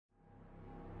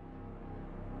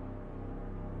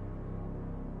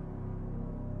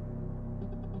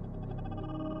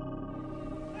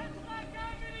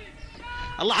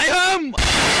The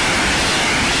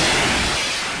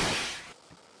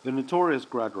notorious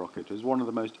Grad rocket is one of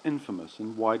the most infamous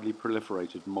and widely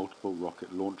proliferated multiple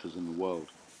rocket launchers in the world.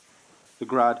 The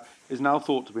Grad is now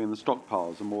thought to be in the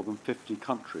stockpiles of more than 50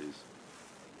 countries.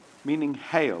 Meaning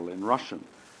hail in Russian,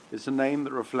 it's a name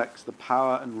that reflects the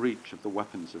power and reach of the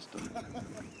weapon system.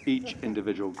 Each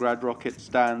individual Grad rocket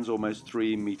stands almost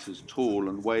 3 meters tall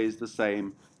and weighs the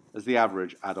same as the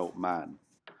average adult man.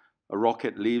 A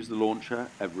rocket leaves the launcher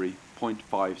every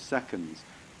 0.5 seconds,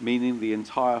 meaning the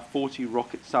entire 40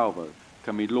 rocket salvo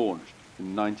can be launched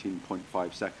in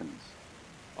 19.5 seconds.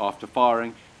 After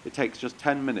firing, it takes just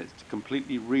 10 minutes to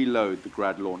completely reload the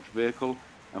Grad launch vehicle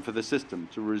and for the system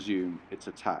to resume its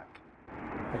attack.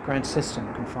 A Grad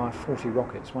system can fire 40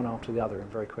 rockets, one after the other, in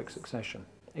very quick succession.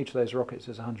 Each of those rockets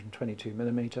is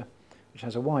 122mm, which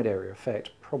has a wide area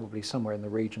effect, probably somewhere in the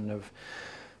region of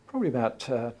probably about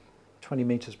 20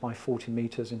 meters by 40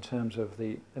 meters in terms of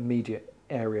the immediate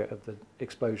area of the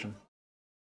explosion.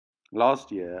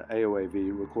 Last year,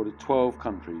 AOAV recorded 12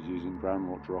 countries using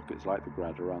ground-launched rockets like the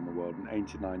Grad around the world in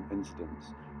 89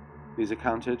 incidents. These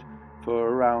accounted for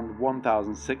around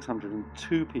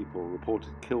 1,602 people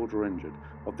reported killed or injured.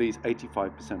 Of these,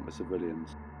 85% were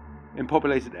civilians. In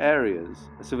populated areas,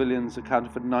 civilians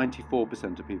accounted for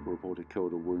 94% of people reported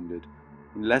killed or wounded.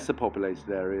 In lesser populated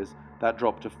areas, that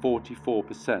dropped to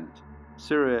 44%.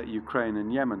 Syria, Ukraine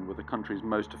and Yemen were the countries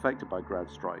most affected by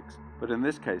Grad strikes, but in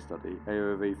this case study,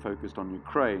 AOAV focused on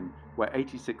Ukraine, where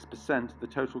 86% of the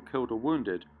total killed or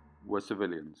wounded were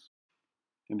civilians.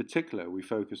 In particular, we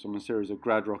focused on a series of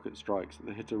Grad rocket strikes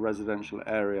that hit a residential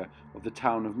area of the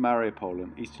town of Mariupol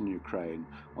in eastern Ukraine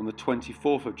on the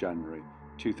 24th of January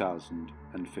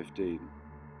 2015.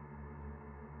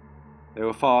 They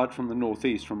were fired from the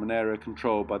northeast from an area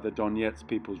controlled by the Donetsk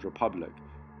People's Republic.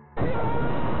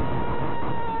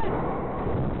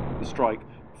 The strike,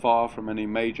 far from any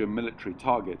major military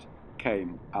target,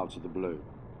 came out of the blue.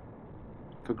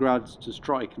 For Grads to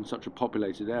strike in such a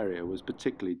populated area was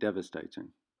particularly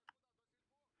devastating.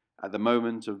 At the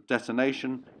moment of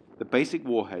detonation, the basic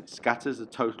warhead scatters a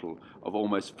total of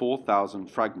almost 4,000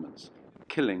 fragments,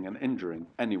 killing and injuring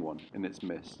anyone in its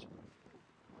midst.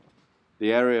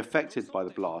 The area affected by the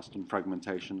blast and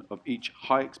fragmentation of each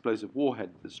high explosive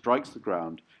warhead that strikes the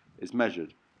ground is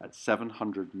measured at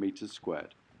 700 meters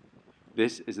squared.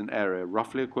 This is an area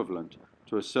roughly equivalent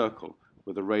to a circle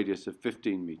with a radius of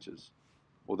 15 meters,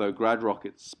 although Grad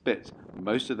rockets spit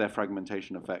most of their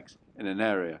fragmentation effects in an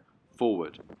area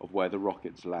forward of where the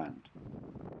rockets land.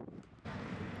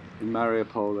 In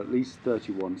Mariupol, at least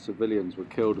 31 civilians were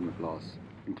killed in the blast,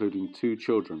 including 2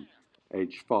 children,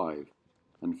 aged 5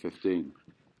 and 15.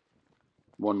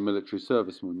 One military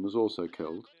serviceman was also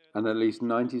killed, and at least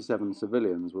 97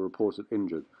 civilians were reported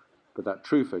injured, but that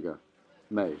true figure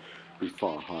may be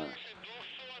far higher.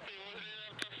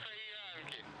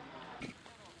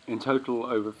 In total,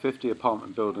 over 50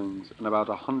 apartment buildings and about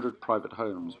 100 private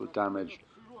homes were damaged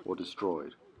or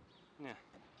destroyed.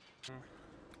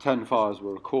 10 fires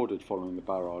were recorded following the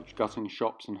barrage, gutting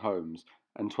shops and homes,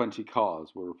 and 20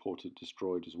 cars were reported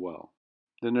destroyed as well.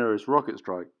 The nearest rocket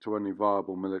strike to any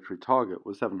viable military target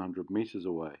was 700 meters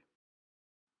away,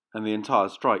 and the entire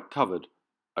strike covered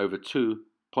over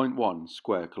 2.1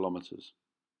 square kilometers.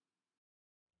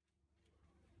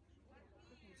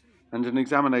 And an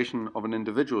examination of an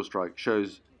individual strike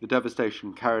shows the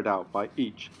devastation carried out by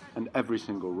each and every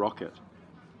single rocket.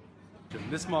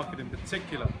 This market in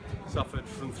particular suffered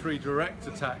from 3 direct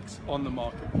attacks on the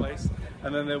marketplace,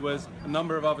 and then there was a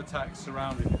number of other attacks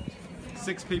surrounding it.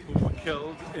 6 people were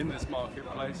killed in this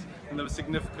marketplace, and there was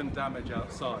significant damage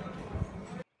outside.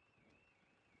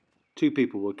 2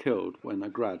 people were killed when a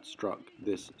Grad struck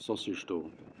this sausage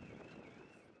stall.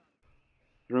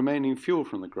 The remaining fuel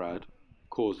from the Grad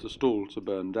caused the stall to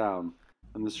burn down,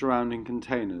 and the surrounding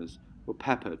containers were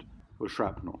peppered with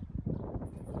shrapnel.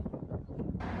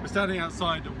 We're standing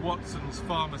outside of Watson's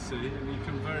pharmacy, and you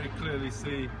can very clearly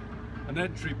see an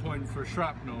entry point for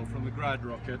shrapnel from the Grad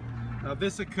rocket. Now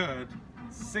this occurred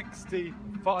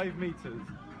 65 meters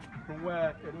from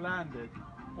where it landed,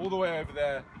 all the way over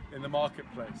there in the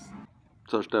marketplace.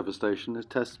 Such devastation is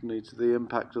testimony to the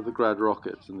impact of the Grad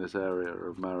rockets in this area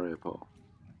of Mariupol.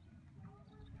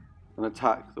 An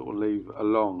attack that will leave a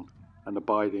long and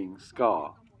abiding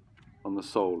scar on the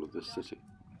soul of this city.